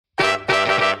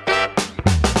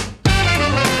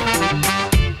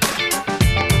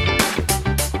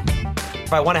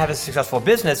if I want to have a successful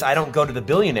business, I don't go to the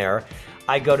billionaire.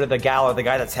 I go to the gal or the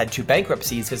guy that's had 2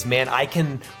 bankruptcies because, man, I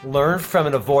can learn from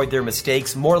and avoid their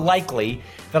mistakes more likely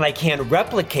than I can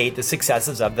replicate the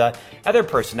successes of the other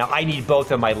person. Now, I need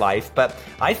both in my life, but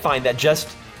I find that just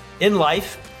in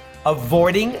life,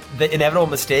 avoiding the inevitable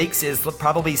mistakes is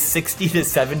probably 60 to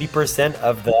 70%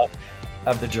 of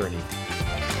the journey.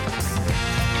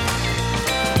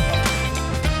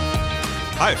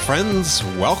 Hi, friends.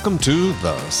 Welcome to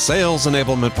the Sales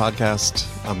Enablement Podcast.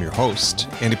 I'm your host,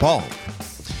 Andy Paul.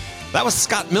 That was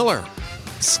Scott Miller.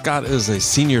 Scott is a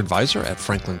senior advisor at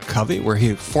Franklin Covey, where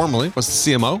he formerly was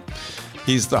the CMO.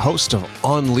 He's the host of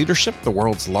On Leadership, the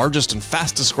world's largest and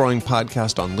fastest growing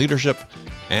podcast on leadership.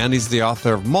 And he's the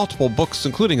author of multiple books,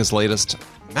 including his latest,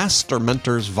 Master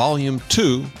Mentors Volume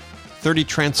 2, 30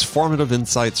 Transformative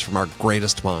Insights from Our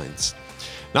Greatest Minds.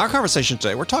 Now, our conversation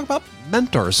today, we're talking about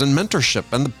mentors and mentorship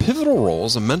and the pivotal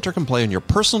roles a mentor can play in your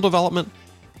personal development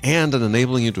and in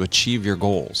enabling you to achieve your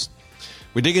goals.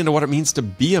 We dig into what it means to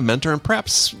be a mentor, and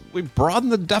perhaps we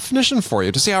broaden the definition for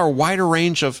you to see how a wider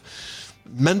range of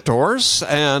mentors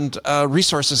and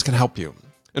resources can help you.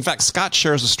 In fact, Scott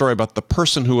shares a story about the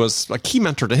person who was a key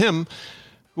mentor to him,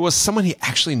 who was someone he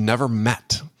actually never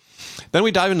met. Then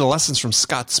we dive into lessons from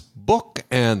Scott's book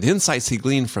and the insights he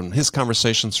gleaned from his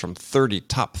conversations from 30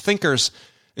 top thinkers,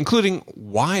 including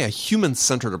why a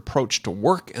human-centered approach to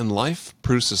work and life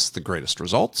produces the greatest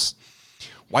results,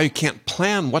 why you can't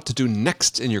plan what to do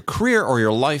next in your career or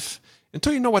your life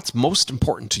until you know what's most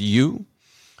important to you,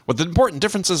 what the important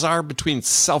differences are between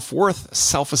self-worth,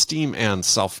 self-esteem, and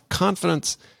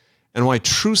self-confidence, and why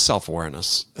true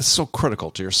self-awareness is so critical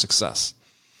to your success.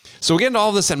 So we get into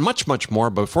all this and much, much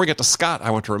more. But before we get to Scott, I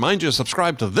want to remind you to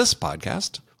subscribe to this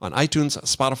podcast on iTunes,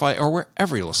 Spotify, or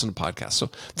wherever you listen to podcasts.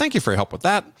 So thank you for your help with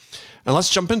that. And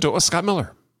let's jump into it with Scott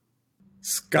Miller.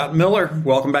 Scott Miller,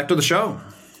 welcome back to the show.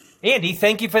 Andy,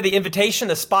 thank you for the invitation,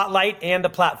 the spotlight, and the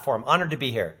platform. Honored to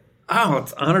be here. Oh,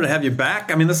 it's an honor to have you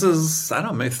back. I mean, this is, I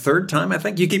don't know, my 3rd time, I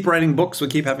think. You keep writing books. We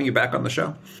keep having you back on the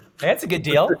show. That's a good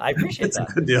deal. I appreciate It's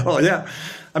that. a good deal, yeah.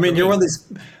 I mean, you're one of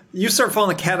these, you sort of fall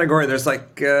in the category. There's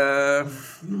like gentleman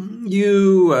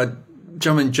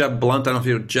Jeb Blunt. I don't know if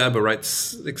you know Jeb, who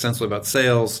writes extensively about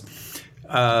sales.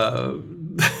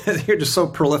 You're just so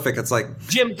prolific. It's like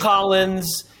Jim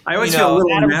Collins. I always feel a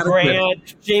little Adam inadequate.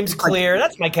 Grant, James Clear.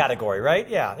 That's my category, right?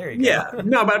 Yeah, there you go. Yeah,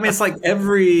 no, but I mean, it's like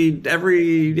every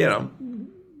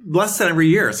less than every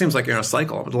year. It seems like you're in a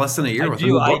cycle, but less than a year.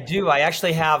 I do. I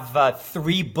actually have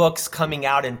 3 books coming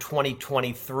out in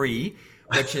 2023,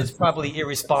 which is probably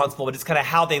irresponsible, but it's kind of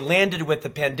how they landed with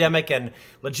the pandemic and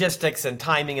logistics and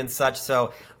timing and such.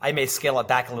 So I may scale it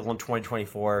back a little in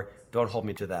 2024. Don't hold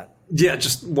me to that. Yeah,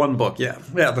 just 1 book. Yeah.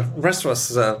 The rest of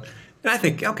us, I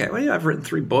think, okay, well, yeah, I've written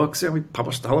 3 books. We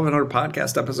published a whole 100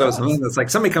 podcast episodes. And then it's like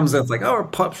somebody comes in, it's like, oh,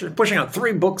 we're pushing out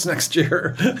 3 books next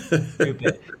year.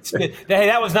 Stupid. Hey,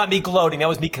 that was not me gloating. That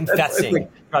was me confessing.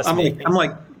 Trust me. I'm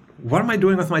like, what am I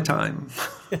doing with my time?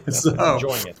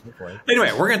 Enjoying it.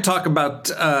 Anyway, we're going to talk about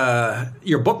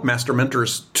your book, Master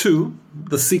Mentors 2,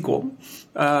 the sequel.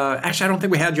 Actually, I don't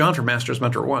think we had you on for Master's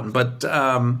Mentor 1, but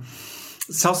tell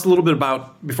us a little bit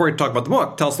about, before we talk about the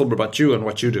book, tell us a little bit about you and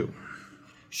what you do.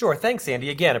 Sure. Thanks, Andy.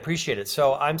 Again, appreciate it.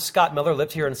 So I'm Scott Miller,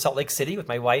 lived here in Salt Lake City with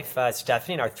my wife,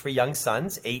 Stephanie, and our 3 young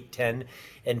sons, 8, 10,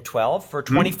 and 12. For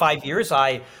 25 years,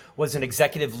 I was an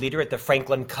executive leader at the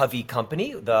Franklin Covey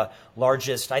Company, the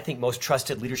largest, I think, most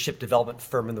trusted leadership development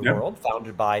firm in the world,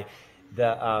 founded by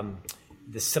the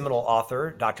seminal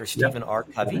author, Dr. Stephen R.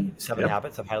 Covey, 7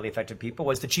 Habits of Highly Effective People,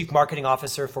 was the chief marketing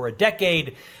officer for a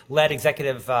decade, led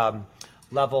executive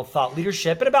level thought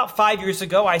leadership. And about 5 years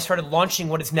ago, I started launching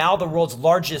what is now the world's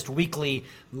largest weekly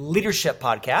leadership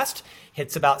podcast.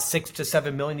 Hits about 6 to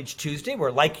 7 million each Tuesday, where,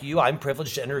 like you, I'm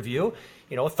privileged to interview,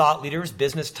 thought leaders,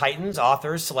 business titans,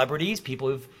 authors, celebrities, people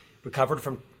who've recovered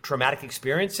from traumatic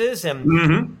experiences.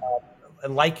 And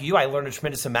like you, I learned a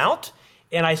tremendous amount.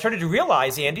 And I started to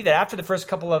realize, Andy, that after the first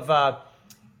couple of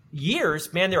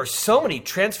years, man, there are so many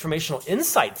transformational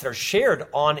insights that are shared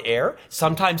on air,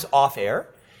 sometimes off air.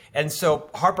 And so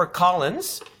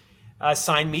HarperCollins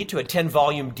signed me to a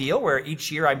 10-volume deal where each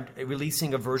year I'm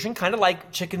releasing a version, kind of like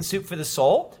Chicken Soup for the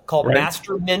Soul, called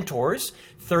Master Mentors,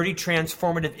 30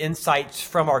 Transformative Insights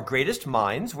from Our Greatest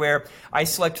Minds, where I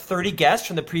select 30 guests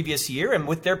from the previous year, and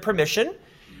with their permission,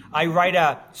 I write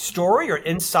a story or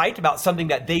insight about something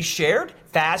that they shared,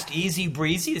 fast, easy,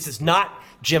 breezy. This is not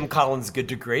Jim Collins' Good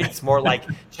to Great. It's more like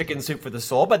Chicken Soup for the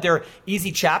Soul, but they're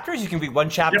easy chapters. You can read 1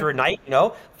 chapter a night,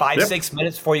 5, 6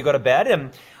 minutes before you go to bed.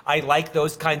 And I like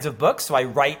those kinds of books, so I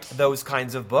write those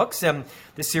kinds of books. And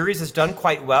the series has done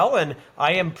quite well, and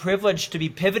I am privileged to be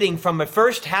pivoting from the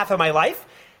first half of my life,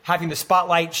 having the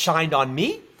spotlight shined on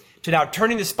me, to now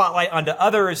turning the spotlight onto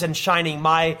others and shining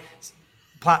my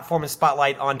platform and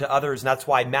spotlight onto others. And that's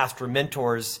why Master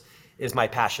Mentors is my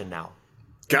passion now.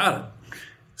 Got it.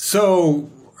 So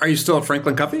are you still at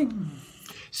Franklin Covey?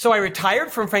 So I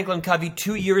retired from Franklin Covey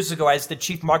 2 years ago as the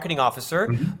chief marketing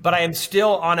officer, but I am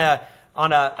still on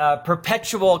a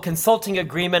perpetual consulting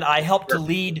agreement. I help to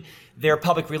lead their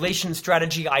public relations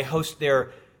strategy. I host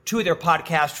two of their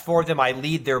podcasts for them. I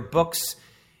lead their books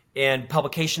and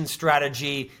publication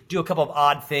strategy, do a couple of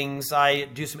odd things. I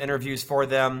do some interviews for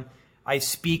them. I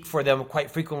speak for them quite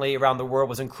frequently around the world.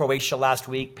 Was in Croatia last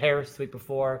week, Paris the week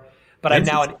before. But I'm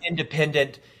now an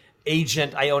independent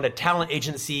agent. I own a talent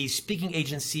agency, speaking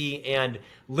agency, and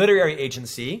literary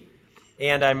agency.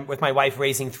 And I'm with my wife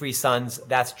raising 3 sons.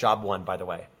 That's job one, by the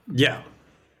way. Yeah,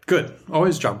 good.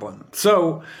 Always job one.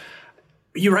 So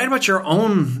you write about your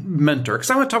own mentor, because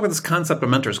I want to talk about this concept of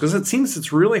mentors, because it seems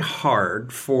it's really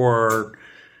hard for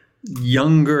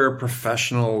younger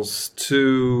professionals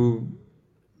to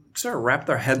sort of wrap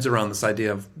their heads around this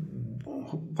idea of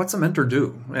what's a mentor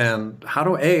do, and how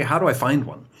do I find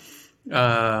one?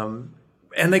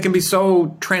 And they can be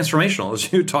so transformational,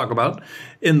 as you talk about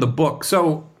in the book.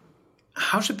 So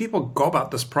how should people go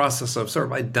about this process of sort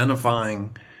of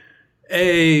identifying,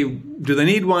 do they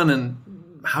need one, and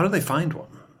how do they find one?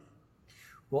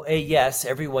 Well, yes,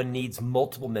 everyone needs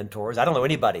multiple mentors. I don't know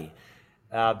anybody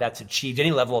that's achieved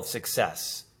any level of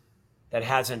success that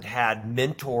hasn't had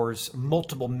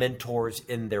multiple mentors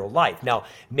in their life. Now,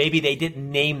 maybe they didn't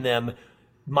name them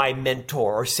my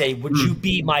mentor or say, would you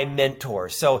be my mentor?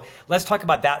 So let's talk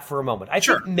about that for a moment. I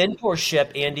think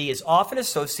mentorship, Andy, is often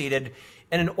associated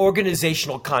in an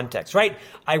organizational context, right?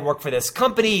 I work for this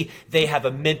company. They have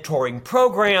a mentoring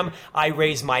program. I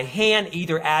raise my hand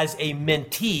either as a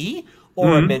mentee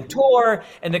or a mentor,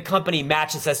 and the company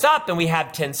matches us up, and we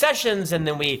have 10 sessions, and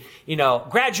then we,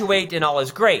 graduate, and all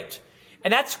is great.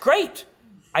 And that's great.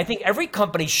 I think every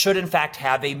company should, in fact,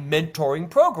 have a mentoring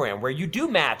program where you do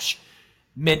match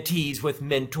mentees with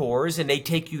mentors, and they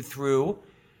take you through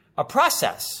a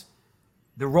process.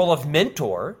 The role of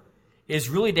mentor is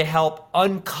really to help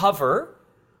uncover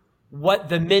what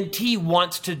the mentee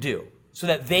wants to do so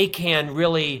that they can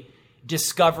really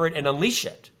discover it and unleash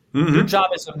it. Your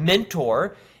job as a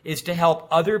mentor is to help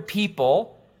other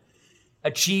people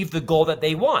achieve the goal that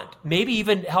they want, maybe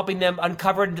even helping them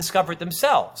uncover and discover it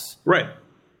themselves. Right.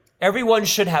 Everyone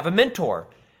should have a mentor.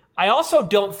 I also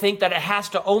don't think that it has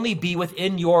to only be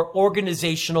within your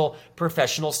organizational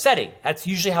professional setting. That's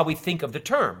usually how we think of the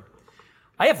term.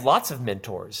 I have lots of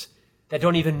mentors that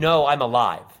don't even know I'm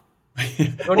alive.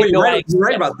 You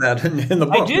write about that in the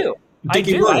book. I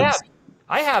do.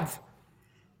 I have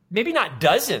maybe not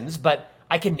dozens, but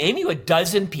I can name you a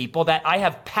dozen people that I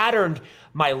have patterned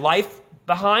my life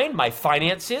behind, my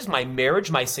finances, my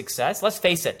marriage, my success. Let's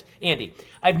face it, Andy,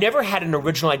 I've never had an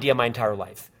original idea my entire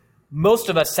life. Most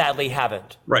of us sadly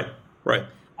haven't. Right.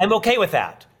 I'm okay with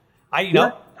that. I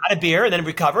had a beer and then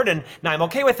recovered, and now I'm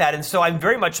okay with that. And so I'm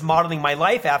very much modeling my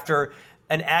life after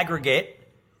an aggregate,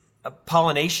 a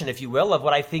pollination, if you will, of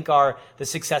what I think are the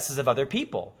successes of other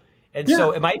people. And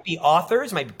so it might be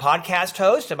authors, it might be podcast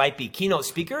hosts, it might be keynote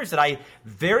speakers that I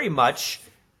very much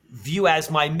view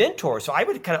as my mentor. So I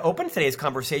would kind of open today's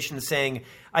conversation saying,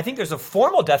 I think there's a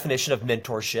formal definition of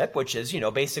mentorship, which is,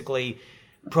 basically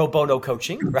pro bono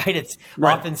coaching, right? It's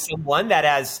often someone that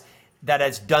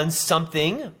has done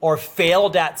something or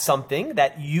failed at something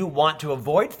that you want to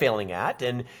avoid failing at,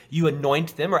 and you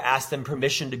anoint them or ask them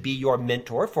permission to be your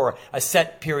mentor for a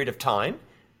set period of time.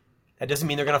 That doesn't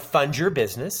mean they're going to fund your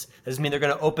business. That doesn't mean they're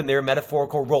going to open their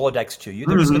metaphorical Rolodex to you.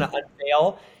 They're just going to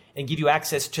unveil and give you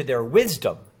access to their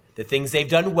wisdom, the things they've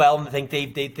done well and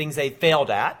the things they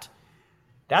failed at.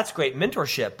 That's great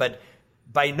mentorship. But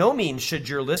by no means should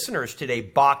your listeners today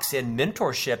box in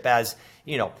mentorship as,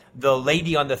 the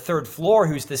lady on the third floor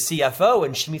who's the CFO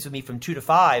and she meets with me from 2 to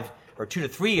 5 or 2 to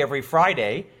 3 every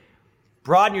Friday.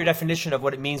 Broaden your definition of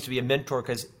what it means to be a mentor,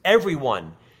 because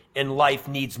everyone in life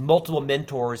needs multiple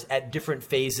mentors at different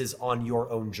phases on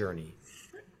your own journey.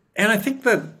 And I think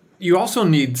that you also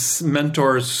need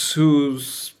mentors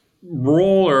whose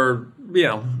role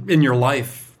in your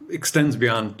life extends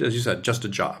beyond, as you said, just a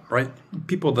job, right?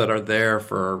 People that are there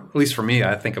for, at least for me,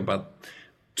 I think about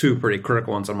 2 pretty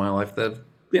critical ones in my life that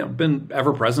have been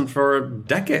ever present for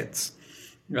decades.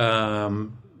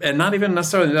 And not even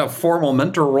necessarily a formal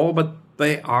mentor role, but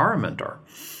they are a mentor.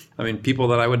 I mean, people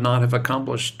that I would not have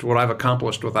accomplished what I've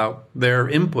accomplished without their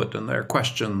input and their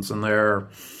questions and their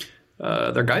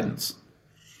their guidance.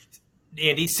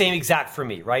 Andy, same exact for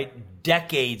me, right?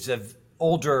 Decades of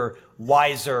older,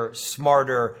 wiser,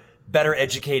 smarter, better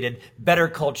educated, better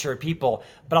cultured people.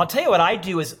 But I'll tell you what I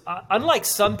do is, unlike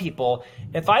some people,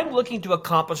 if I'm looking to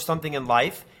accomplish something in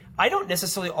life, I don't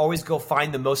necessarily always go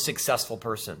find the most successful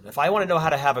person. If I want to know how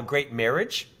to have a great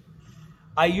marriage,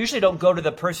 I usually don't go to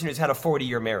the person who's had a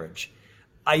 40-year marriage.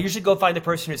 I usually go find the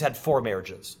person who's had 4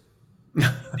 marriages.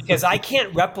 Because I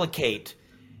can't replicate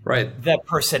the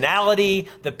personality,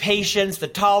 the patience, the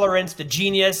tolerance, the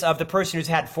genius of the person who's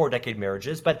had 4-decade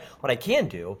marriages. But what I can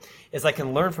do is I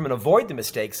can learn from and avoid the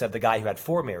mistakes of the guy who had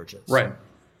 4 marriages. Right.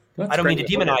 I don't mean to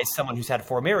demonize someone who's had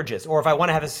 4 marriages. Or if I want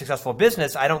to have a successful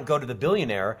business, I don't go to the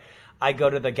billionaire. I go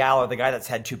to the gal or the guy that's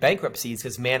had 2 bankruptcies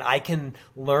because, man, I can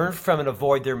learn from and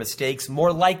avoid their mistakes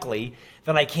more likely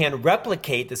than I can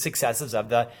replicate the successes of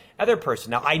the other person.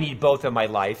 Now, I need both in my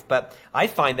life, but I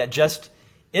find that just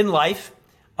in life,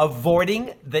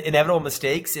 avoiding the inevitable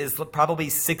mistakes is probably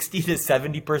 60 to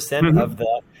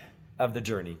 70% of the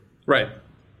journey. Right.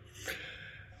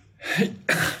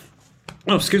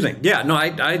 Oh, excuse me. Yeah, no,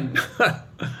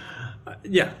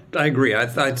 yeah, I agree.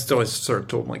 I still always sort of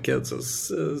told my kids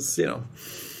is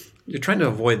you're trying to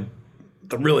avoid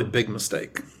the really big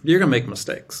mistake. You're going to make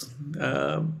mistakes.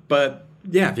 But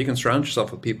yeah, if you can surround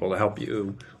yourself with people to help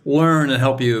you learn and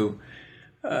help you,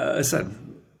 I said,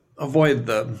 avoid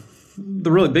the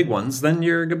really big ones, then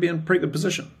you're going to be in a pretty good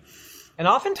position. And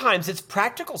oftentimes it's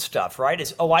practical stuff, right?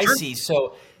 It's, I see.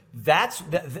 So that's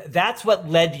what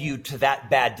led you to that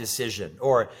bad decision.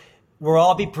 Or we'll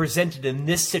all be presented in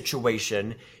this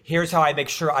situation. Here's how I make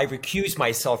sure I recuse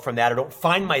myself from that or don't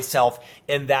find myself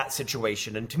in that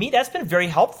situation. And to me, that's been very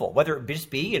helpful, whether it just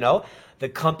be, the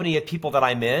company of people that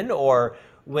I'm in, or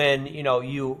when,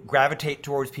 you gravitate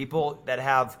towards people that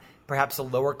have perhaps a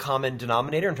lower common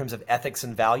denominator in terms of ethics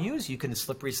and values, you can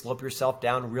slippery slope yourself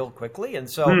down real quickly. And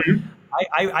so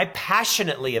I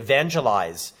passionately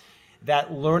evangelize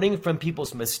that learning from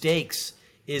people's mistakes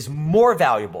is more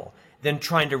valuable than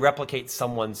trying to replicate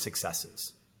someone's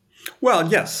successes.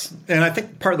 Well, yes. And I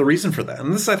think part of the reason for that,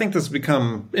 and I think this has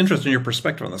become interesting, your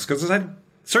perspective on this, because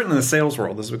certainly in the sales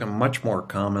world, this has become much more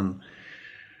common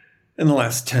in the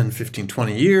last 10, 15,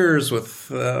 20 years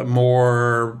with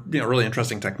more really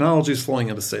interesting technologies flowing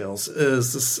into sales,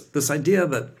 is this idea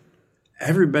that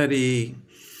everybody,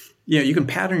 you can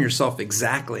pattern yourself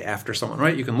exactly after someone,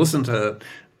 right? You can listen to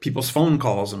people's phone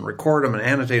calls and record them and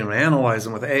annotate them and analyze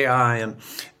them with AI. And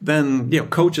then,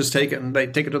 coaches take it and they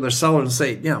take it to their sellers and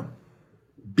say,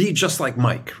 be just like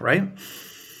Mike, right?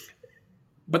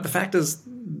 But the fact is,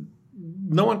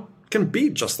 no one can be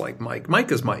just like Mike.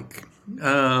 Mike is Mike.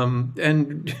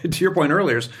 And to your point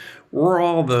earlier, we're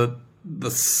all the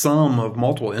sum of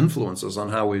multiple influences on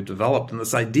how we've developed. And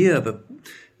this idea that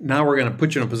now we're going to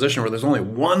put you in a position where there's only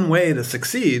one way to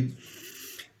succeed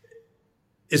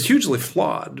is hugely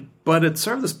flawed, but it's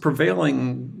sort of this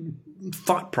prevailing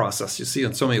thought process you see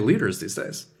in so many leaders these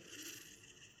days.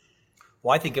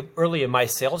 Well, I think early in my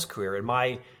sales career, in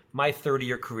my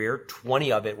 30-year career,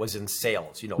 20 of it was in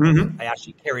sales. I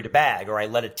actually carried a bag or I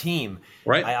led a team.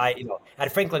 Right. I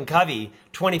at Franklin Covey,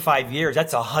 25 years,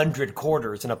 that's 100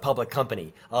 quarters in a public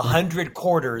company. 100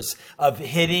 quarters of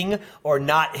hitting or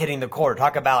not hitting the quarter.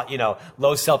 Talk about,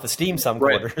 low self-esteem some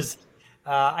quarters.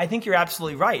 I think you're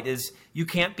absolutely right, is you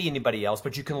can't be anybody else,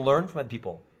 but you can learn from other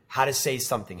people how to say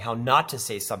something, how not to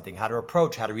say something, how to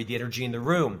approach, how to read the energy in the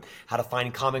room, how to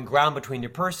find common ground between your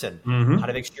person, how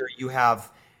to make sure you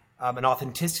have an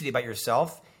authenticity about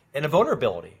yourself and a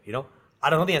vulnerability. I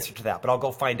don't know the answer to that, but I'll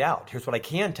go find out. Here's what I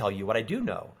can tell you, what I do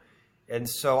know. And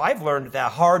so I've learned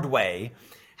that hard way,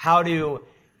 how to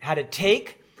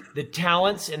take the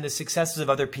talents and the successes of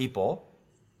other people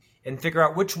and figure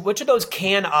out which of those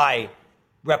can I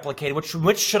replicate,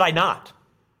 which should I not?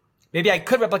 Maybe I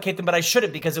could replicate them, but I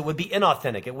shouldn't because it would be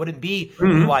inauthentic. It wouldn't be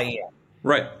who I am.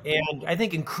 Right. And I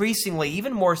think increasingly,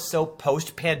 even more so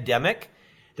post-pandemic,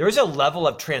 there is a level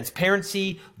of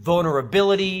transparency,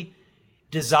 vulnerability,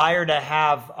 desire to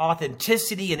have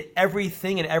authenticity in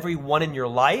everything and everyone in your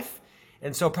life.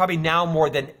 And so probably now more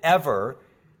than ever,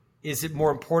 is it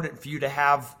more important for you to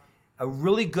have a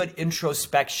really good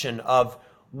introspection of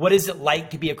what is it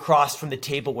like to be across from the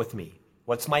table with me?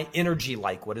 What's my energy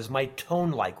like? What is my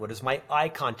tone like? What is my eye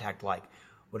contact like?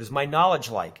 What is my knowledge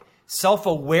like?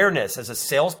 Self-awareness as a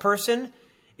salesperson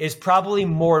is probably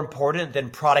more important than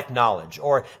product knowledge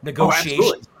or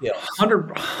negotiation skills.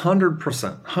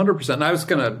 100%. And I was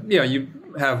going to, you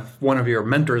have one of your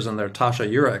mentors in there,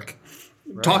 Tasha Eurek,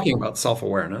 talking about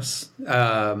self-awareness.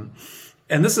 And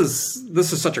this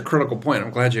is such a critical point. I'm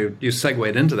glad you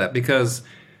segued into that because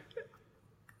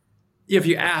if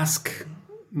you ask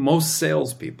most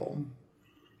salespeople,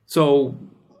 so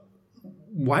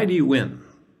why do you win?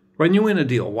 When you win a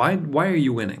deal, why are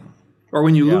you winning? Or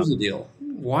when you lose a deal,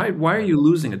 why are you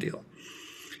losing a deal?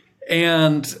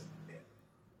 And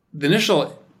the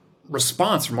initial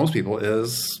response from most people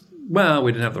is, well,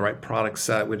 we didn't have the right product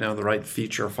set, we didn't have the right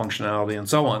feature, functionality, and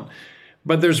so on.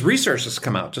 But there's research that's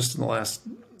come out just in the last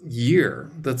year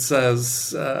that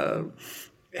says,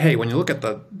 hey, when you look at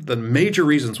the major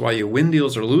reasons why you win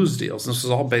deals or lose deals, and this is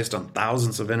all based on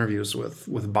thousands of interviews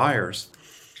with buyers,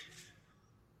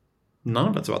 none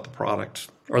of it's about the product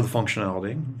or the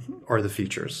functionality or the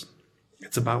features.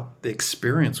 It's about the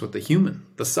experience with the human,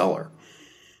 the seller,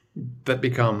 that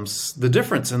becomes the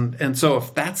difference. And so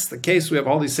if that's the case, we have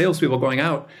all these salespeople going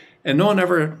out and no one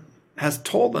ever has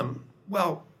told them,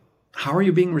 well, how are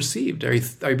you being received? Are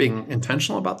you being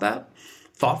intentional about that?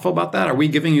 Thoughtful about that? Are we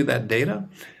giving you that data?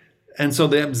 And so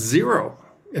they have zero,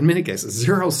 in many cases,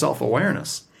 zero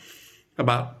self-awareness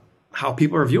about how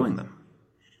people are viewing them.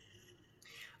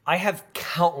 I have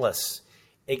countless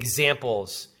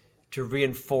examples to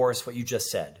reinforce what you just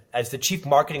said. As the chief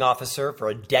marketing officer for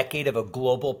a decade of a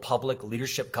global public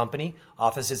leadership company,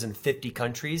 offices in 50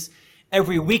 countries,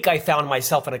 every week I found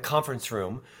myself in a conference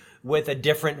room with a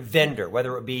different vendor,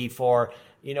 whether it be for,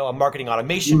 a marketing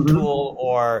automation tool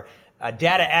or a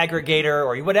data aggregator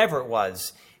or whatever it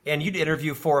was. And you'd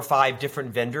interview 4 or 5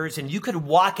 different vendors, and you could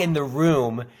walk in the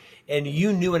room and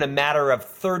you knew in a matter of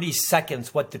 30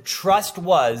 seconds what the trust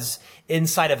was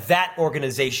inside of that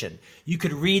organization. You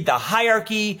could read the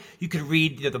hierarchy, you could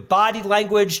read the body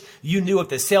language, you knew if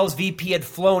the sales VP had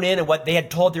flown in and what they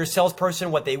had told their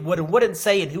salesperson, what they would and wouldn't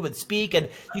say and who would speak, and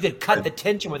you could cut the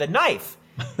tension with a knife.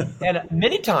 And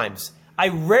many times, I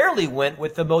rarely went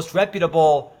with the most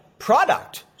reputable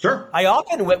product. Sure. I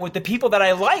often went with the people that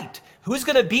I liked. Who's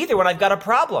going to be there when I've got a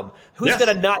problem? Who's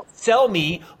going to not sell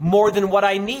me more than what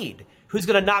I need? Who's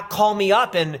going to not call me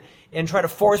up and try to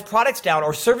force products down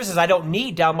or services I don't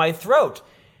need down my throat?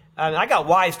 I got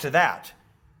wise to that.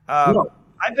 I've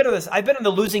been on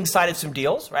the losing side of some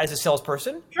deals, right, as a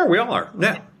salesperson. Sure, we all are.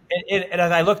 Yeah. And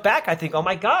as I look back, I think, oh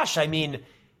my gosh, I'm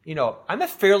a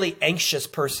fairly anxious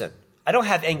person. I don't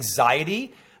have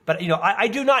anxiety, but I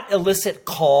do not elicit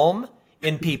calm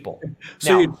in people.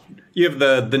 So now, you have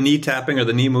the knee tapping or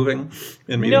the knee moving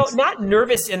in meetings? No, not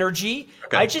nervous energy.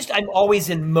 Okay. I'm always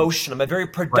in motion. I'm a very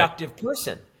productive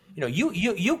person.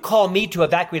 You call me to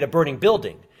evacuate a burning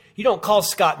building. You don't call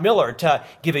Scott Miller to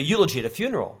give a eulogy at a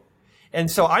funeral. And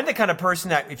so I'm the kind of person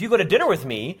that if you go to dinner with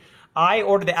me, I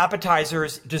order the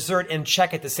appetizers, dessert, and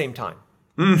check at the same time.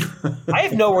 I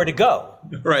have nowhere to go.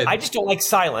 Right. I just don't like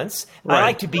silence. Right. I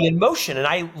like to be in motion. And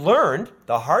I learned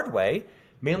the hard way,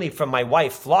 mainly from my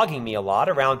wife flogging me a lot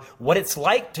around what it's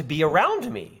like to be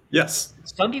around me. Yes.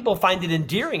 Some people find it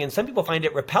endearing and some people find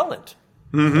it repellent.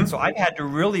 And so I've had to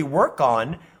really work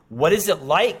on what is it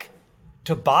like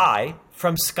to buy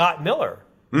from Scott Miller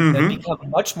and become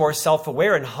much more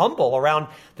self-aware and humble around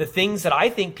the things that I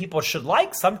think people should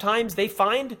like. Sometimes they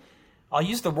find, I'll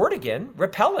use the word again,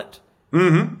 repellent.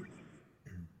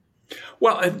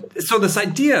 Well, so this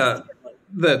idea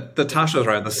that Tasha's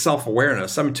right, the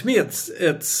self-awareness, I mean, to me, it's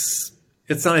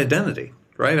an identity,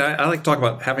 right? I like to talk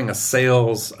about having a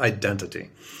sales identity,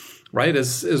 right?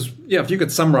 If you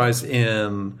could summarize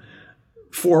in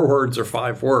 4 words or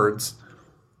 5 words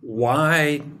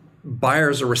why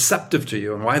buyers are receptive to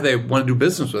you and why they want to do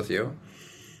business with you,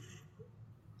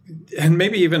 and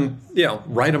maybe even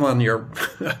write them on your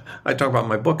I talk about in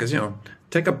my book is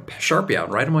take a Sharpie out,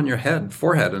 write them on your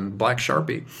forehead in black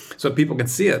Sharpie so people can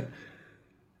see it.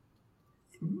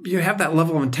 You have that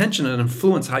level of intention and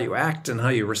influence how you act and how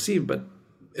you receive, but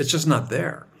it's just not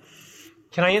there.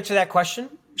 Can I answer that question?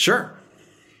 Sure.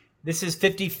 This is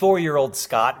 54-year-old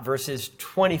Scott versus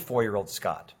 24-year-old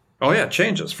Scott. Oh yeah, it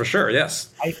changes for sure.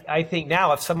 Yes. I think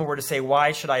now if someone were to say,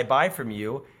 why should I buy from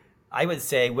you? I would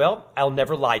say, well, I'll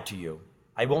never lie to you.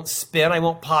 I won't spin, I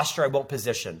won't posture, I won't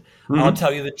position. I'll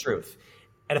tell you the truth.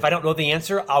 And if I don't know the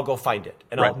answer, I'll go find it.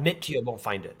 And I'll admit to you I won't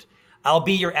find it. I'll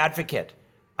be your advocate.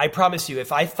 I promise you,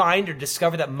 if I find or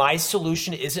discover that my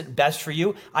solution isn't best for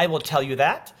you, I will tell you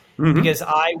that because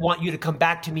I want you to come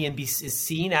back to me and be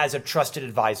seen as a trusted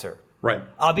advisor. Right.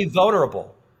 I'll be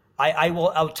vulnerable.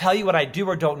 I'll tell you what I do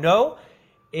or don't know,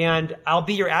 and I'll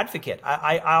be your advocate.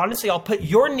 I honestly, I'll put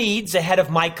your needs ahead of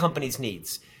my company's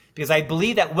needs because I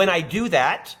believe that when I do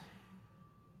that,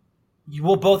 you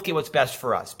will both get what's best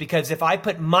for us. Because if I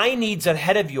put my needs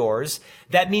ahead of yours,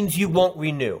 that means you won't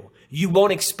renew, you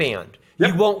won't expand,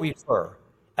 you won't refer.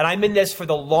 And I'm in this for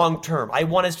the long term. I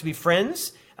want us to be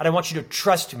friends, and I want you to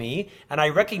trust me. And I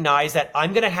recognize that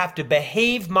I'm going to have to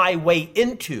behave my way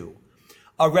into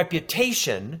a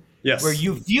reputation Yes. where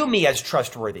you view me as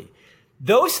trustworthy.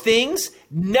 Those things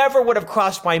never would have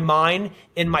crossed my mind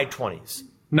in my 20s.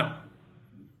 No.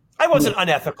 I wasn't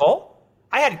unethical.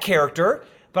 I had character,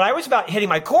 but I was about hitting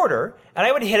my quarter, and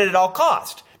I would hit it at all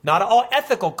cost. Not at all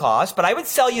ethical cost, but I would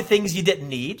sell you things you didn't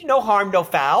need. No harm, no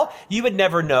foul. You would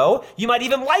never know. You might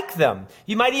even like them.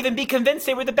 You might even be convinced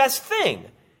they were the best thing.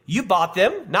 You bought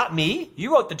them, not me.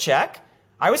 You wrote the check.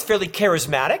 I was fairly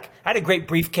charismatic. I had a great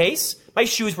briefcase. My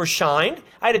shoes were shined.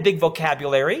 I had a big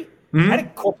vocabulary. I had a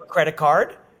corporate credit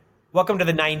card. Welcome to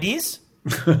the 90s.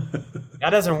 That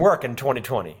doesn't work in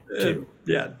 2020.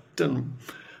 Yeah.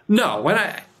 No.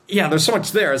 There's so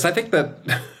much there. Is I think that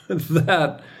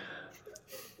that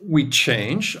we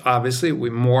change. Obviously, we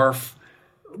morph,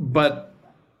 but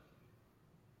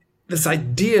this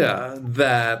idea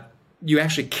that you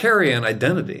actually carry an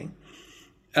identity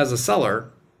as a seller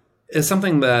is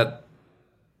something that,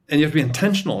 and you have to be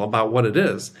intentional about what it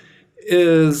is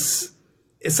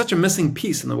such a missing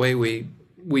piece in the way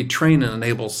we train and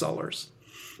enable sellers.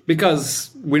 Because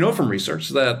we know from research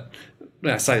that,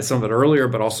 I cited some of it earlier,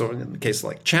 but also in the case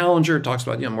like Challenger, it talks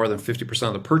about more than 50%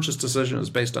 of the purchase decision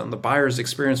is based on the buyer's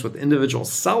experience with the individual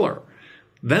seller,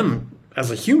 them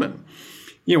as a human.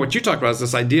 What you talked about is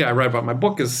this idea I write about in my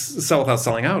book is Sell Without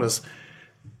Selling Out, is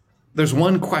there's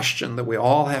one question that we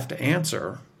all have to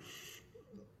answer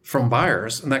from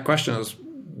buyers, and that question is,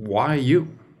 why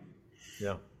you?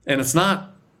 Yeah. And it's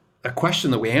not a question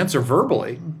that we answer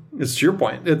verbally. It's to your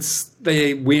point.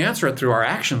 We answer it through our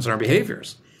actions and our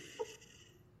behaviors.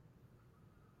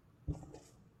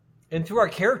 And through our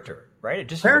character, right? It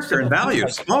just Character and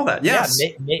values, all that, yes.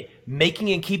 Yeah,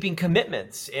 making and keeping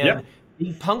commitments and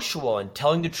being punctual and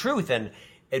telling the truth and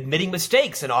admitting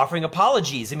mistakes and offering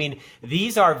apologies. I mean,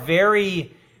 these are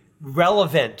very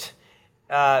relevant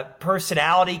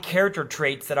personality, character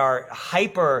traits that are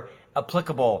hyper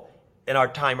applicable in our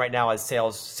time right now as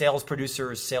sales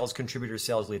producers, sales contributors,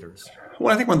 sales leaders.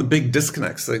 Well, I think one of the big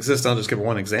disconnects that exist, I'll just give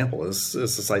one example, is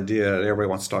this idea that everybody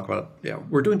wants to talk about,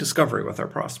 we're doing discovery with our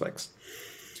prospects.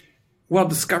 Well,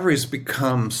 discovery's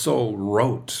become so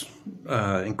rote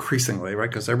increasingly, right?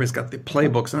 Because everybody's got the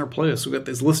playbooks in our playlists. We've got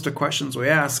this list of questions we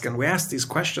ask, and we ask these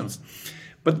questions.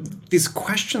 But these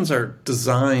questions are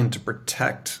designed to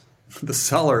protect the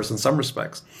sellers in some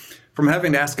respects from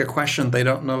having to ask a question they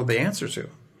don't know the answer to,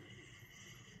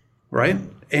 right?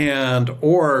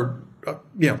 Or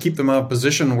keep them in a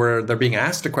position where they're being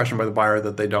asked a question by the buyer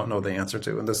that they don't know the answer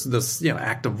to, and this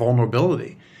act of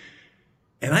vulnerability.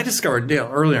 And I discovered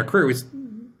early in our career, we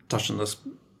touched on this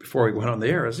before we went on the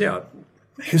air, is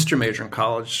history major in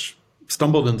college,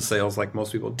 stumbled into sales like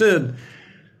most people did.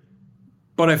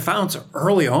 What I found so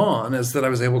early on is that I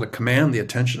was able to command the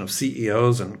attention of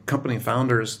CEOs and company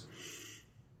founders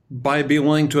by being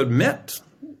willing to admit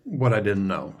what I didn't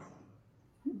know.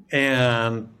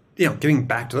 And, getting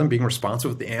back to them, being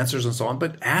responsive with the answers and so on,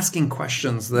 but asking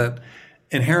questions that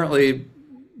inherently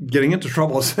getting into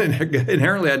trouble is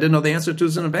inherently I didn't know the answer to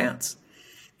in advance.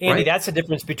 Andy, right? That's the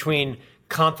difference between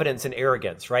confidence and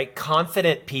arrogance, right?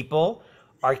 Confident people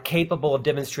are capable of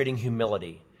demonstrating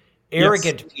humility.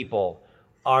 Arrogant people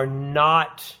are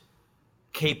not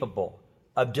capable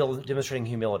of demonstrating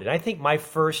humility. And I think my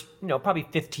first, probably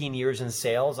 15 years in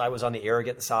sales, I was on the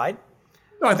arrogant side.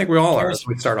 No, I think we all are as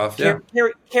we start off. Yeah.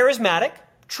 Charismatic,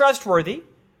 trustworthy,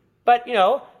 but,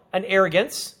 an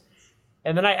arrogance.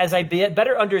 And then as I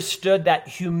better understood that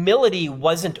humility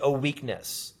wasn't a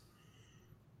weakness,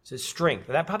 it's a strength.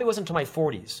 And that probably wasn't until my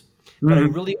 40s. But I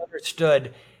really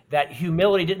understood that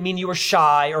humility didn't mean you were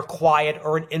shy or quiet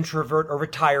or an introvert or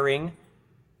retiring.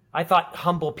 I thought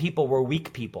humble people were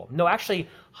weak people. No, actually,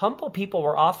 humble people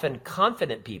were often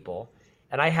confident people.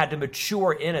 And I had to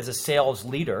mature in as a sales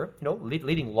leader,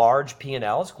 leading large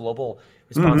P&Ls, global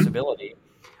responsibility.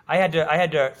 I had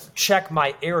to check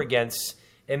my arrogance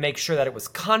and make sure that it was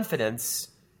confidence,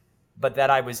 but that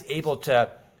I was able to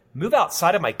move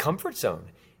outside of my comfort zone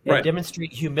and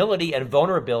demonstrate humility and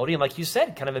vulnerability. And like you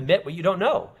said, kind of admit what you don't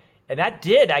know. And that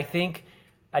did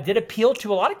appeal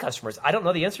to a lot of customers. I don't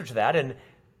know the answer to that. And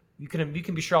you can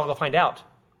be sure I'll go find out.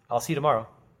 I'll see you tomorrow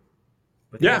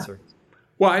with the answer.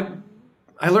 Well,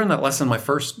 I learned that lesson in my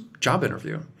first job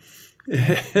interview.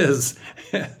 Is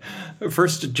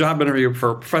first job interview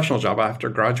for a professional job after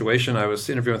graduation. I was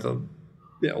interviewing with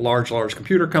a large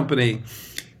computer company.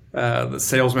 The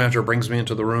sales manager brings me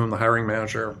into the room, the hiring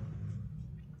manager.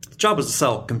 The job was to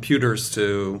sell computers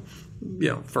to,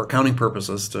 for accounting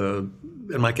purposes to,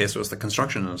 in my case, it was the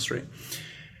construction industry.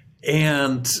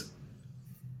 And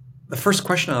the first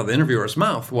question out of the interviewer's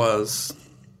mouth was,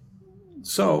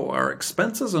 so are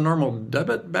expenses a normal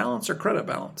debit balance or credit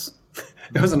balance?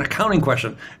 it was an accounting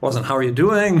question. It wasn't, how are you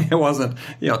doing? It wasn't,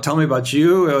 tell me about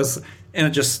you. And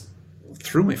it just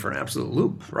threw me for an absolute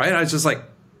loop, right? I was just like,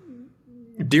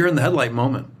 deer in the headlight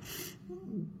moment.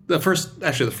 The first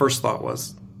thought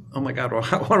was, oh my God, well,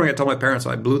 what am I going to tell my parents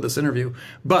I blew this interview?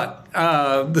 But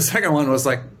the second one was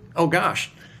like, oh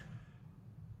gosh.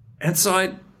 And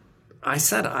so I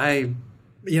said,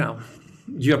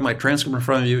 you have my transcript in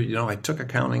front of you. I took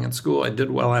accounting in school. I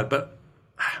did well at it, but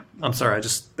I'm sorry,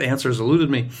 the answers eluded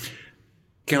me.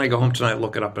 Can I go home tonight,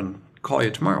 look it up, and call you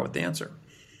tomorrow with the answer?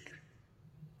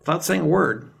 Without saying a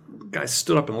word, the guy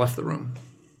stood up and left the room.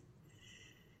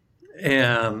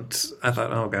 And I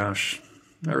thought, oh gosh,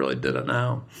 I really did it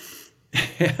now.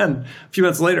 And a few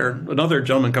minutes later, another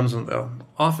gentleman comes in the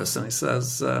office and he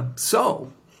says,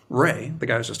 so Ray, the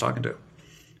guy I was just talking to,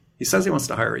 he says he wants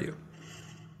to hire you.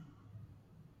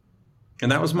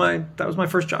 And that was my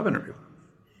first job interview.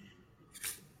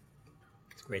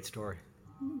 It's a great story.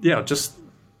 Yeah, just,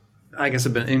 I guess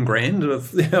it'd been ingrained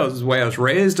with the way I was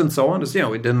raised and so on. Just,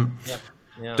 we didn't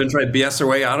try to BS our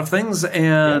way out of things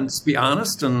and just be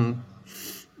honest and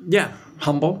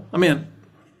humble. I mean,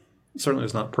 certainly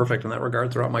was not perfect in that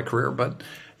regard throughout my career, but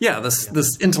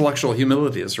this intellectual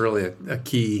humility is really a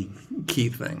key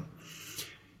thing.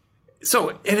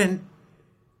 So it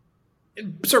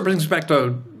sort of brings us back to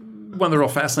one of the real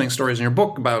fascinating stories in your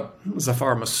book about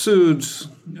Zafar Masood,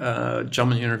 a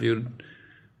gentleman you interviewed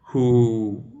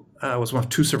who was one of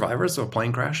 2 survivors of a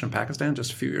plane crash in Pakistan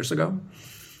just a few years ago.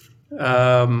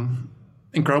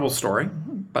 Incredible story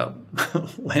about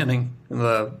landing in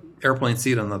the airplane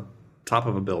seat on the top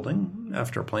of a building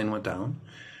after a plane went down.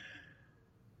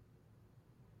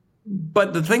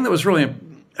 But the thing that was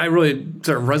I really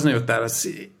sort of resonated with that is,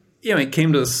 he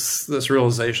came to this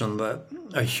realization that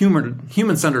a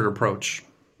human-centered approach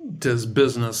to his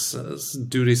business, his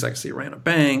duties, like he ran a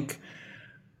bank,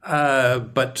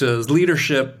 but to his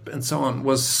leadership and so on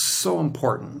was so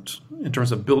important in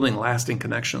terms of building lasting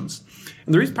connections.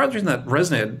 And part of the reason that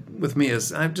resonated with me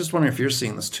is, I'm just wondering if you're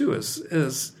seeing this too,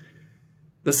 is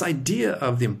this idea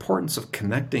of the importance of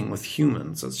connecting with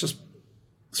humans. It's just,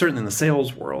 certainly in the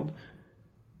sales world,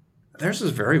 there's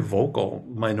this very vocal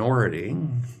minority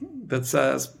that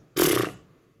says,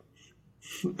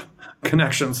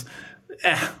 connections,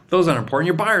 those aren't important.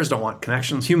 Your buyers don't want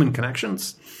connections, human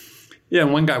connections. Yeah,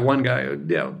 and one guy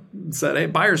said, hey,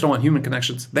 buyers don't want human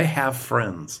connections. They have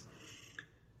friends.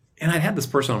 And I'd had this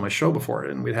person on my show before,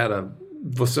 and we'd had a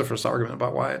vociferous argument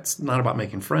about why it's not about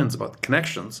making friends, about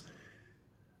connections.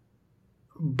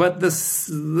 But I'm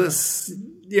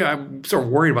sort of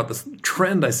worried about this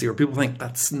trend I see where people think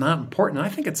that's not important. And I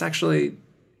think it's actually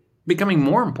becoming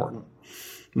more important,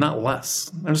 not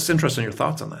less. I'm just interested in your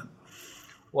thoughts on that.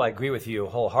 Well, I agree with you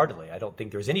wholeheartedly. I don't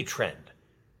think there's any trend.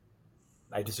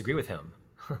 I disagree with him.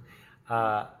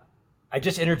 I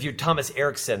just interviewed Thomas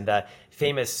Eriksson, the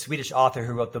famous Swedish author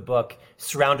who wrote the book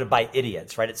Surrounded by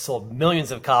Idiots, right? It sold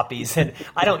millions of copies. And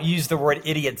I don't use the word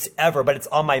idiots ever, but it's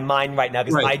on my mind right now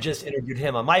because I just interviewed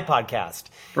him on my podcast.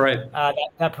 Right.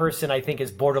 That person, I think,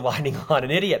 is borderlining on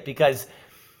an idiot because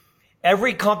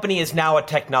every company is now a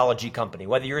technology company.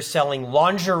 Whether you're selling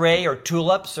lingerie or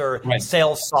tulips or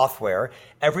sales software,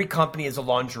 every company is a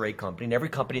lingerie company, and every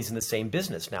company is in the same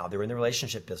business now. They're in the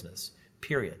relationship business,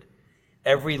 period.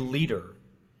 Every leader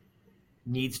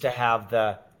needs to have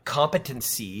the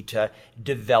competency to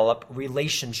develop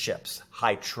relationships,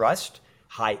 high trust,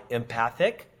 high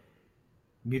empathic,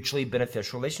 mutually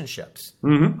beneficial relationships.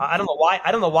 Mm-hmm. I don't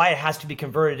know why it has to be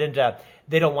converted into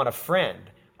they don't want a friend.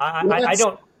 I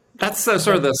don't. That's sort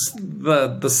of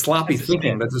the sloppy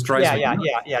thinking that just drives me nuts.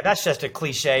 Yeah. That's just a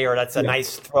cliche, or that's a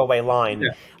nice throwaway line.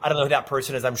 Yeah. I don't know who that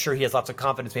person is. I'm sure he has lots of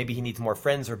confidence. Maybe he needs more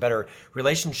friends or better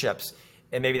relationships.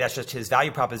 And maybe that's just his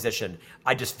value proposition.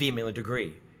 I just vehemently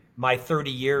agree. My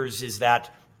 30 years is that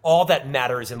all that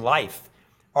matters in life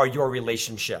are your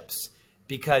relationships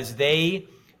because they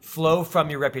flow from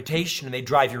your reputation and they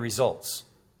drive your results.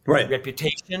 Right.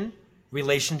 Reputation,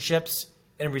 relationships,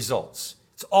 and results.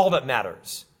 It's all that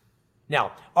matters.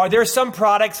 Now, are there some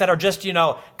products that are just,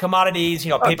 commodities,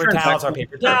 paper towels are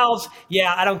paper towels?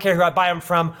 Yeah, I don't care who I buy them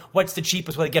from. What's the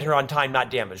cheapest way to get here on time, not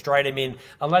damaged, right? I mean,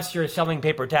 unless you're selling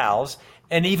paper towels,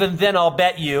 and even then I'll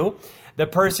bet you the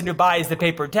person who buys the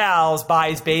paper towels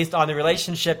buys based on the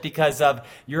relationship because of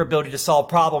your ability to solve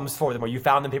problems for them, or you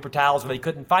found them paper towels or they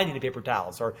couldn't find any paper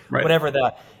towels, or whatever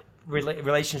the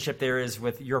relationship there is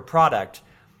with your product.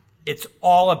 It's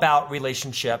all about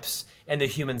relationships and the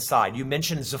human side. You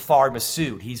mentioned Zafar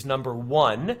Masood. He's number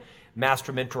 1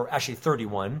 master mentor, actually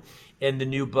 31, in the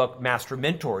new book, Master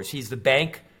Mentors. He's the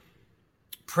bank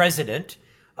president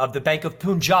of the Bank of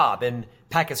Punjab in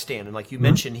Pakistan. And like you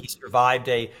mentioned, he survived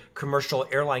a commercial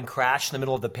airline crash in the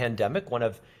middle of the pandemic, one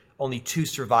of only 2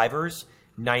 survivors.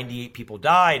 98 people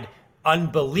died.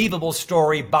 Unbelievable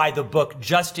story. Buy the book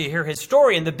just to hear his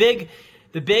story. And the big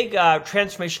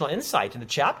transformational insight in the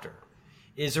chapter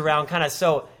is around kind of,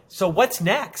 so what's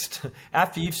next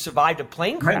after you've survived a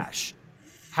plane crash?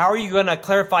 How are you going to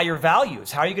clarify your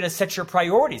values? How are you going to set your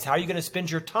priorities? How are you going to spend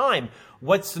your time?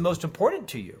 What's the most important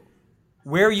to you?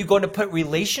 Where are you going to put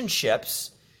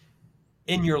relationships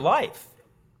in your life?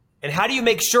 And how do you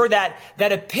make sure that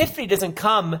epiphany doesn't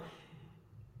come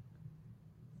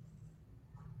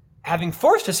having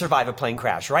forced to survive a plane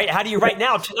crash, right? How do you right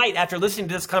now, tonight, after listening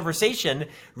to this conversation,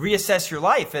 reassess your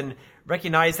life and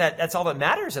recognize that that's all that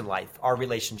matters in life, our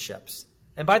relationships?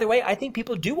 And by the way, I think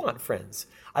people do want friends.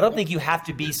 I don't think you have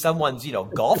to be someone's,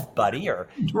 golf buddy or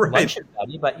luncheon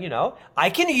buddy, but, I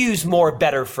can use more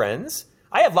better friends.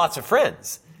 I have lots of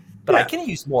friends, but I can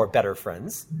use more better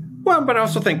friends. Well, but I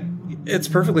also think it's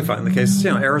perfectly fine. The case,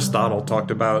 Aristotle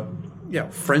talked about,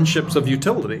 friendships of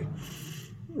utility.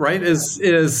 Right?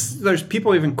 Is there's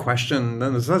people even question,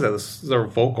 and this is a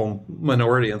vocal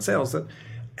minority in sales that,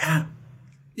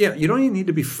 you don't even need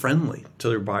to be friendly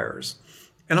to your buyers.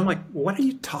 And I'm like, what are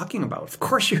you talking about? Of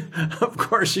course you.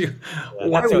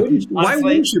 Why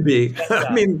wouldn't you be?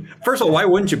 I mean, first of all, why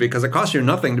wouldn't you be? Because it costs you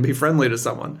nothing to be friendly to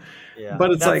someone. Yeah.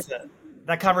 But it's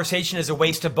that conversation is a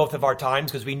waste of both of our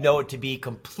times because we know it to be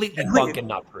completely bunk and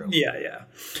not true. Yeah.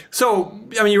 So,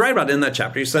 you write about it in that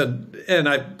chapter. You said, and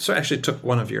I actually took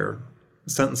one of your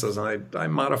sentences and I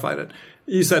modified it.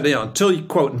 You said, until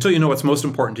you know what's most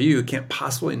important to you can't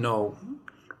possibly know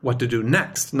what to do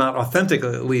next. Not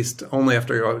authentically, at least. Only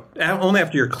after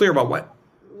you're clear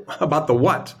about the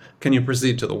what can you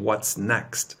proceed to the what's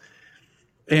next.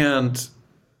 And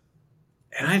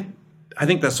I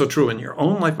think that's so true in your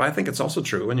own life, but I think it's also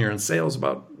true when you're in sales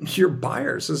about your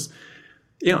buyers is,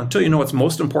 until you know what's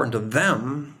most important to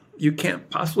them, you can't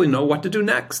possibly know what to do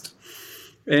next.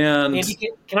 And Andy,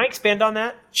 can I expand on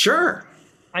that? Sure.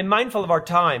 I'm mindful of our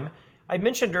time. I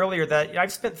mentioned earlier that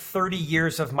I've spent 30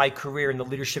 years of my career in the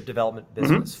leadership development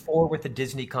business, 4 with the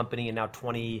Disney company and now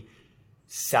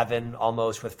 27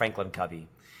 almost with Franklin Covey.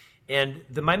 And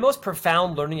my most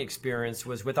profound learning experience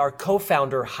was with our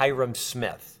co-founder, Hiram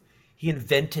Smith. He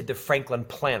invented the Franklin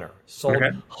Planner, sold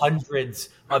hundreds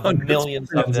of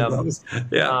millions of them.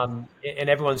 And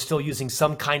everyone's still using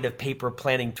some kind of paper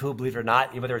planning tool, believe it or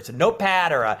not, whether it's a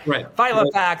notepad or a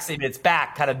Filofax. It's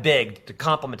back kind of big to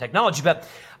complement technology. But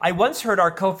I once heard our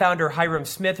co-founder, Hiram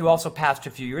Smith, who also passed a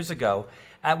few years ago,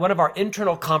 at one of our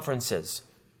internal conferences.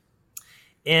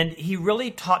 And he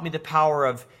really taught me the power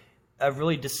of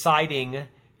really deciding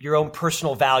your own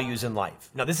personal values in life.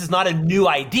 Now, this is not a new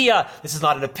idea. This is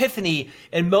not an epiphany.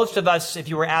 And most of us, if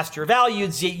you were asked your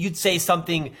values, you'd say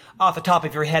something off the top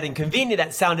of your head inconvenient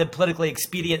that sounded politically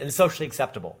expedient and socially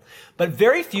acceptable. But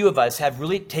very few of us have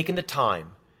really taken the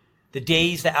time, the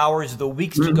days, the hours, the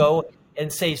weeks to go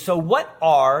and say, so what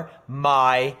are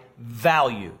my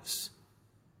values?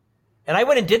 And I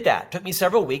went and did that. It took me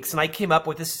several weeks, and I came up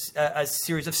with a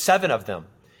series of 7 of them.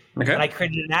 Okay. And I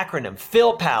created an acronym,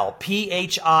 PHILPAL,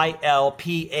 PHILPAL.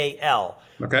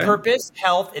 Okay. Purpose,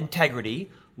 health, integrity,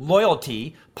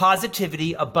 loyalty,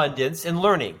 positivity, abundance, and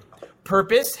learning.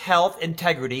 Purpose, health,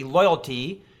 integrity,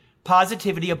 loyalty,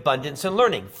 positivity, abundance, and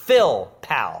learning.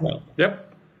 PHILPAL.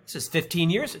 Yep. This is 15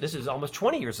 years. This is almost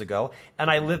 20 years ago.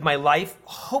 And I live my life,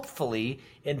 hopefully,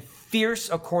 in fierce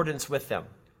accordance with them.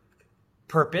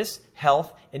 Purpose,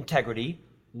 health, integrity,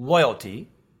 loyalty,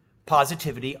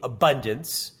 positivity,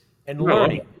 abundance, and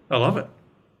learning. I love it.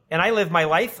 And I live my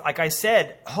life, like I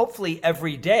said, hopefully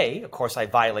every day. Of course, I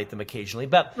violate them occasionally,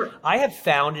 but I have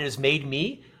found it has made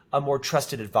me a more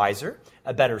trusted advisor,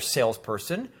 a better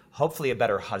salesperson, hopefully a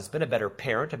better husband, a better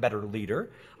parent, a better leader.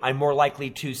 I'm more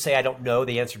likely to say I don't know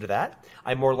the answer to that.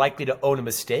 I'm more likely to own a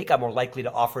mistake. I'm more likely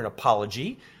to offer an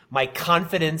apology. My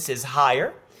confidence is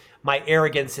higher. My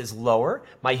arrogance is lower.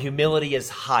 My humility is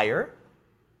higher.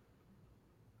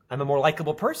 I'm a more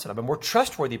likable person. I'm a more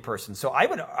trustworthy person. So I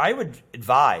would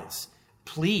advise,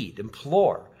 plead,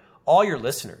 implore all your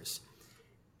listeners,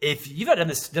 if you've not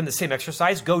done the same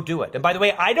exercise, go do it. And by the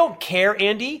way, I don't care,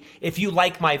 Andy, if you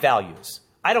like my values.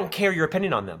 I don't care your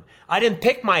opinion on them. I didn't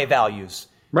pick my values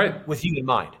with you in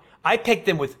mind. I picked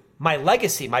them with my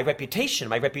legacy, my reputation,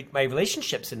 my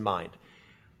relationships in mind.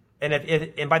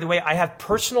 And by the way, I have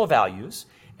personal values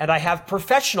and I have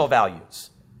professional values.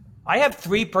 I have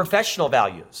 3 professional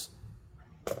values.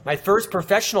 My first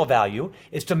professional value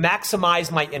is to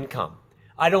maximize my income.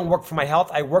 I don't work for my health.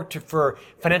 I work for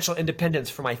financial independence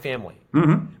for my family.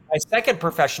 My second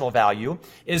professional value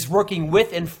is working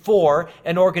with and for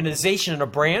an organization and a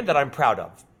brand that I'm proud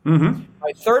of.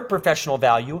 My third professional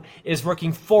value is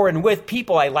working for and with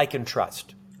people I like and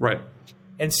trust. Right.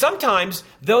 And sometimes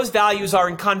those values are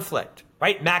in conflict,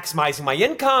 right? Maximizing my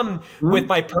income with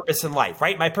my purpose in life,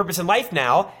 right? My purpose in life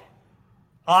now,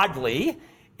 oddly,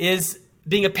 is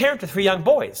being a parent to 3 young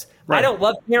boys. Right. I don't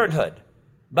love parenthood,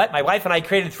 but my wife and I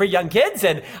created 3 young kids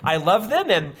and I love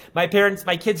them. And my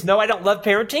kids know I don't love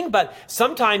parenting, but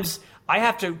sometimes I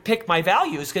have to pick my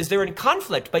values because they're in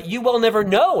conflict. But you will never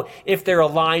know if they're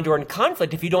aligned or in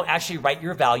conflict if you don't actually write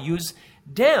your values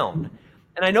down.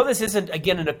 And I know this isn't,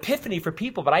 again, an epiphany for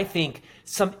people, but I think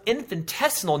some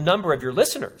infinitesimal number of your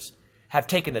listeners have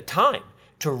taken the time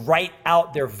to write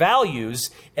out their values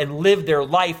and live their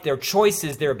life, their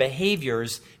choices, their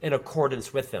behaviors in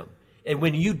accordance with them. And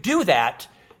when you do that,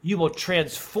 you will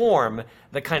transform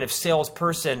the kind of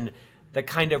salesperson, the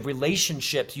kind of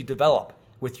relationships you develop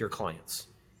with your clients.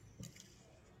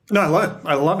 No, I love it.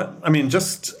 I love it. I mean,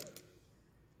 just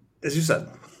as you said,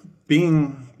 we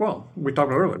talked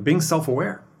about earlier, being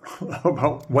self-aware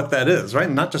about what that is, right?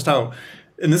 And not just how,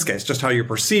 in this case, just how you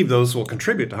perceive those will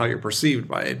contribute to how you're perceived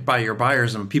by your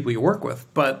buyers and people you work with.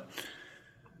 But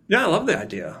yeah, I love the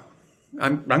idea.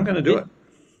 I'm going to do it.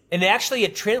 And actually,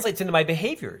 it translates into my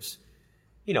behaviors.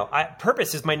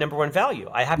 Purpose is my number one value.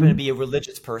 I happen to be a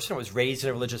religious person. I was raised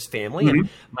in a religious family, and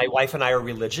my wife and I are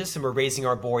religious, and we're raising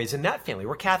our boys in that family.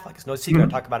 We're Catholic. It's no secret. I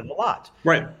talk about it a lot.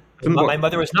 Right. My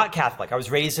mother was not Catholic. I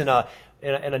was raised in a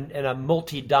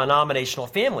multi-denominational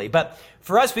family. But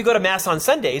for us, we go to Mass on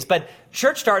Sundays, but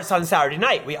church starts on Saturday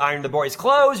night. We iron the boys'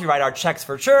 clothes, we write our checks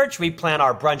for church, we plan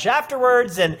our brunch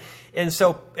afterwards, and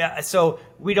so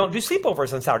we don't do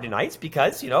sleepovers on Saturday nights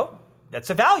because, that's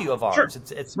a value of ours.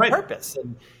 Sure. It's purpose.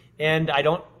 And I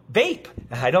don't vape,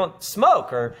 I don't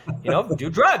smoke or,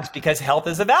 do drugs because health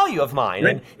is a value of mine,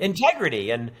 and integrity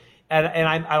and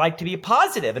I like to be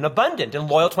positive and abundant and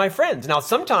loyal to my friends. Now,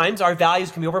 sometimes our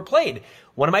values can be overplayed.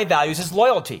 One of my values is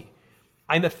loyalty.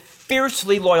 I'm a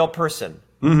fiercely loyal person.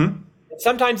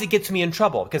 Sometimes it gets me in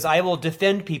trouble because I will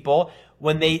defend people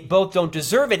when they both don't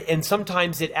deserve it. And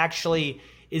sometimes it actually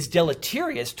is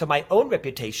deleterious to my own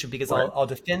reputation because I'll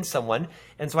defend someone.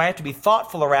 And so I have to be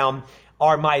thoughtful around,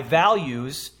 are my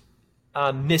values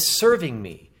misserving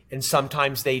me? And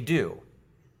sometimes they do.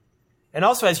 And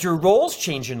also, as your roles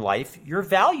change in life, your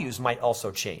values might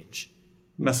also change.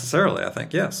 Necessarily, I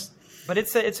think, yes. But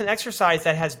it's an exercise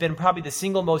that has been probably the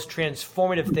single most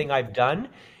transformative thing I've done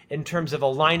in terms of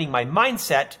aligning my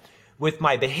mindset with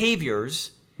my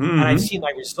behaviors. And I've seen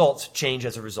my results change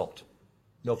as a result.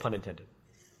 No pun intended.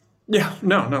 Yeah,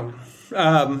 no.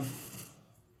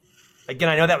 Again,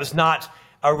 I know that was not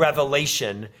a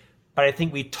revelation, but I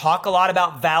think we talk a lot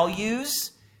about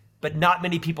values, but not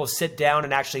many people sit down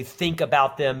and actually think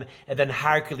about them and then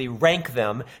hierarchically rank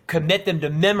them, commit them to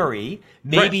memory,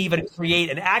 maybe even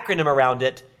create an acronym around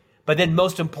it, but then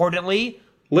most importantly,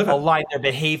 align their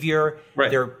behavior,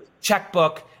 their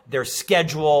checkbook, their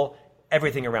schedule,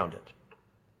 everything around it.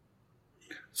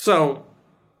 So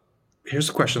here's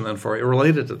a question then for you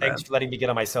related to that. Thanks for letting me get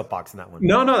on my soapbox in that one.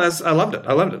 No, I loved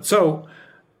it. So,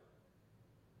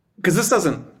 because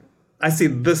I see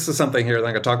this is something here that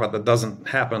I'm going to talk about that doesn't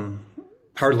happen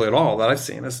hardly at all that I've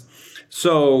seen.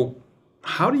 So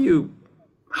how do you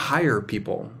hire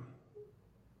people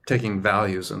taking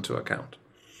values into account?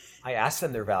 I ask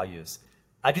them their values.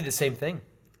 I do the same thing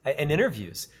in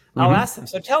interviews. I'll ask them,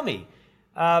 so tell me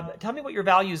what your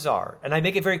values are. And I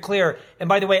make it very clear. And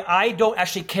by the way, I don't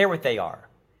actually care what they are.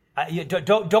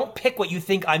 Don't pick what you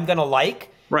think I'm going to like,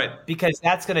 because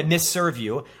that's going to misserve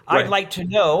you. I'd like to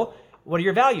know, what are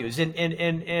your values? And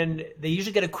they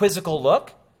usually get a quizzical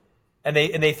look, and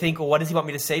they think, well, what does he want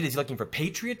me to say? Is he looking for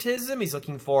patriotism? He's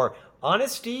looking for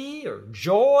honesty or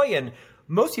joy? And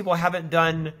most people haven't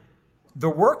done the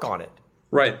work on it.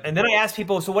 Right. And then I ask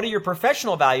people, so what are your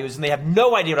professional values? And they have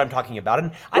no idea what I'm talking about.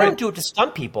 And I don't do it to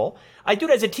stump people. I do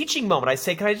it as a teaching moment. I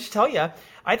say, can I just tell you,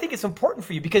 I think it's important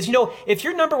for you because, if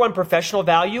your number one professional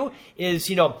value is,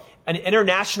 an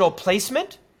international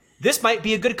placement, this might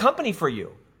be a good company for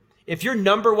you. If your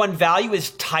number one value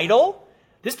is title,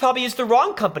 this probably is the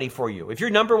wrong company for you. If your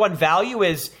number one value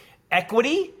is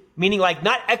equity, meaning like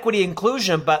not equity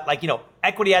inclusion, but like,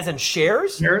 equity as in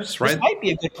shares, this might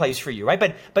be a good place for you,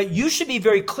 right? But you should be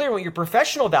very clear what your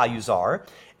professional values are,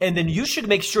 and then you should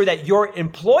make sure that your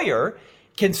employer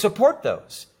can support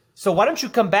those. So why don't you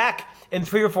come back in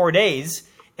 3 or 4 days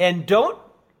and don't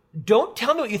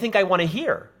tell me what you think I want to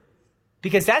hear,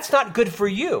 because that's not good for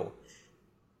you.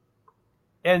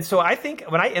 And so I think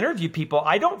when I interview people,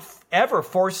 I don't ever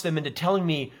force them into telling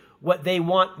me what they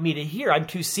want me to hear. I'm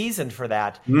too seasoned for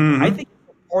that. I think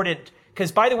it's important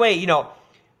because, by the way,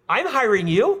 I'm hiring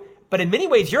you, but in many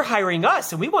ways you're hiring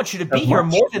us, and we want you to be here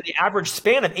more than the average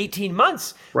span of 18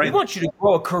 months. Right. We want you to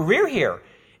grow a career here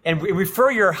and refer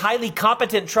your highly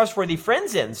competent, trustworthy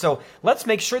friends in. So let's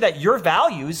make sure that your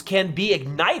values can be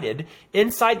ignited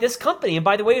inside this company. And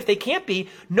by the way, if they can't be,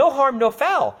 no harm, no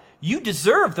foul. You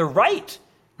deserve the right,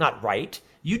 not right,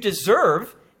 you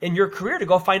deserve in your career to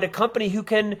go find a company who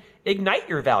can ignite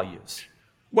your values.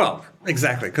 Well,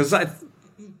 exactly. Because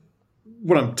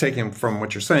what I'm taking from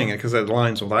what you're saying, because it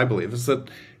aligns with what I believe, is that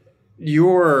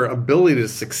your ability to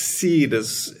succeed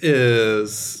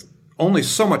is only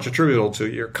so much attributable to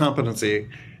your competency,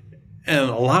 and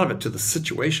a lot of it to the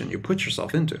situation you put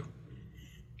yourself into.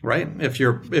 Right? If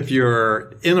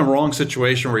you're in a wrong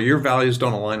situation where your values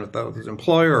don't align with those of the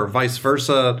employer or vice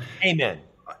versa, Amen.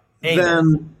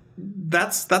 Then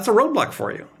that's a roadblock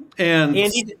for you. And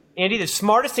Andy, the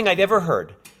smartest thing I've ever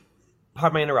heard,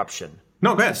 pardon my interruption.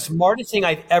 No, go ahead. The smartest thing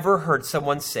I've ever heard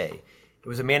someone say, it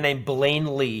was a man named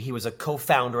Blaine Lee. He was a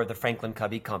co-founder of the Franklin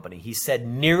Covey Company. He said,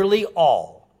 nearly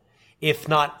all, if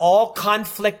not all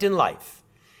conflict in life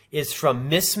is from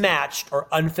mismatched or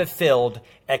unfulfilled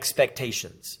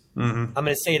expectations. I'm going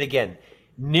to say it again.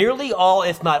 Nearly all,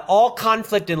 if not all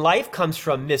conflict in life comes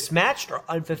from mismatched or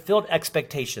unfulfilled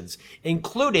expectations,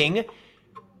 including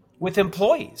with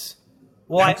employees.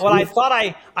 Well, I thought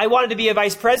I wanted to be a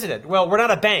vice president. Well, we're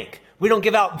not a bank. We don't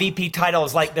give out VP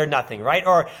titles like they're nothing, right?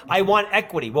 Or I want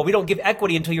equity. Well, we don't give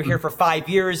equity until you're here for 5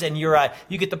 years and you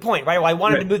get the point, right? Well, I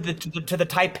wanted to move to the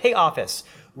Taipei office.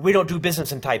 We don't do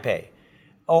business in Taipei.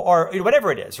 Or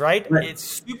whatever it is, right?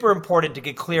 It's super important to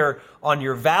get clear on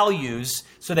your values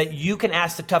so that you can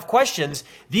ask the tough questions.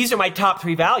 These are my top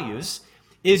 3 values.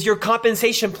 Is your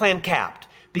compensation plan capped?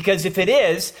 Because if it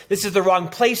is, this is the wrong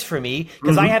place for me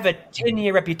because I have a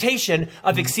 10-year reputation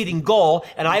of exceeding goal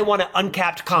and I want an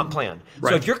uncapped comp plan.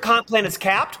 So if your comp plan is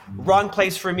capped, wrong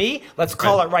place for me, let's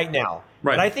call it right now.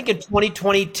 And I think in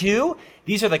 2022,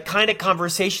 these are the kind of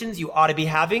conversations you ought to be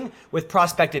having with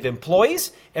prospective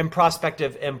employees and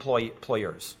prospective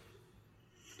employers,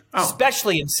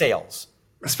 especially in sales.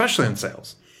 Especially in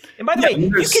sales. And by the way,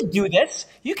 you can do this.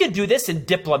 You can do this in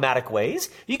diplomatic ways.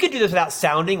 You can do this without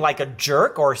sounding like a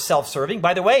jerk or self-serving.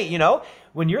 By the way,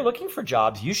 when you're looking for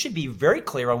jobs, you should be very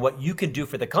clear on what you can do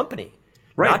for the company,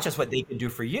 not just what they can do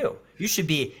for you. You should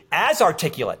be as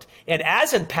articulate and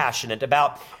as passionate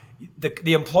about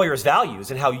the employer's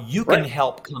values and how you can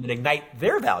help come and ignite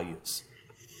their values.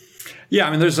 Yeah,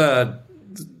 I mean, there's a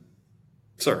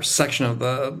sort of section of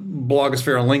the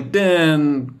blogosphere on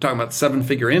LinkedIn talking about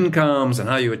 7-figure incomes and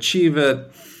how you achieve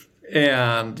it.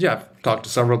 And I've talked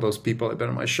to several of those people that have been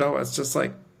on my show. It's just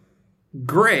like,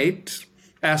 great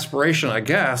aspiration, I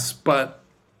guess, but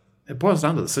it boils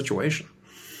down to the situation.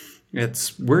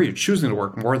 It's where you're choosing to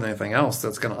work more than anything else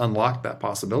that's going to unlock that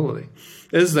possibility.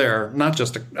 Is there not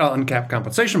just an uncapped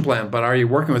compensation plan, but are you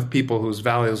working with people whose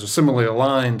values are similarly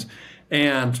aligned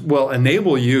and will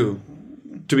enable you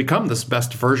to become this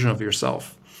best version of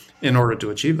yourself in order to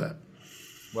achieve that?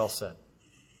 Well said.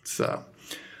 So,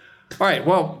 all right.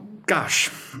 Well, gosh,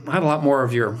 I had a lot more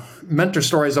of your mentor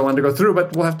stories I wanted to go through,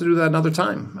 but we'll have to do that another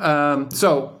time.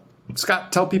 So,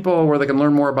 Scott, tell people where they can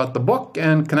learn more about the book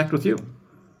and connect with you.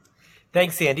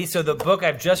 Thanks, Andy. So the book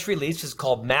I've just released is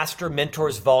called Master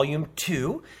Mentors Volume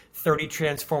 2, 30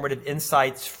 Transformative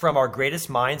Insights from Our Greatest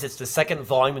Minds. It's the second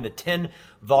volume in the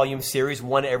 10-volume series,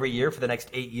 one every year for the next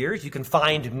 8 years. You can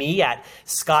find me at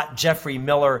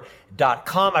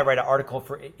scottjeffreymiller.com. I write an article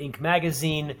for Inc.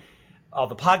 magazine. All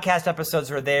the podcast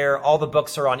episodes are there. All the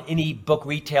books are on any book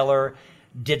retailer,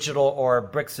 digital or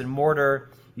bricks and mortar.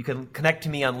 You can connect to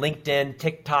me on LinkedIn,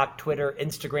 TikTok, Twitter,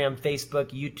 Instagram,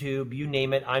 Facebook, YouTube, you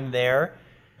name it, I'm there.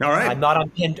 All right. I'm not on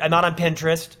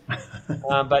Pinterest,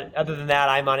 but other than that,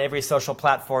 I'm on every social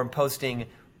platform posting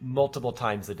multiple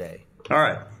times a day. All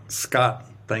right. Scott,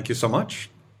 thank you so much.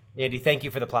 Andy, thank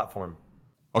you for the platform.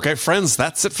 Okay, friends,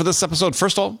 that's it for this episode.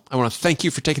 First of all, I want to thank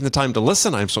you for taking the time to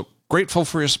listen. I'm so grateful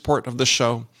for your support of this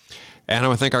show. And I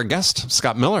want to thank our guest,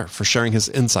 Scott Miller, for sharing his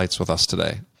insights with us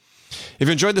today. If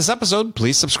you enjoyed this episode,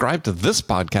 please subscribe to this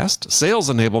podcast, Sales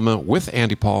Enablement with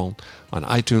Andy Paul, on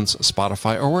iTunes,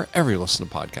 Spotify, or wherever you listen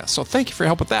to podcasts. So thank you for your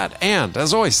help with that. And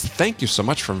as always, thank you so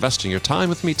much for investing your time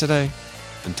with me today.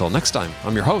 Until next time,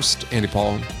 I'm your host, Andy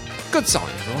Paul. Good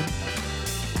selling, everyone.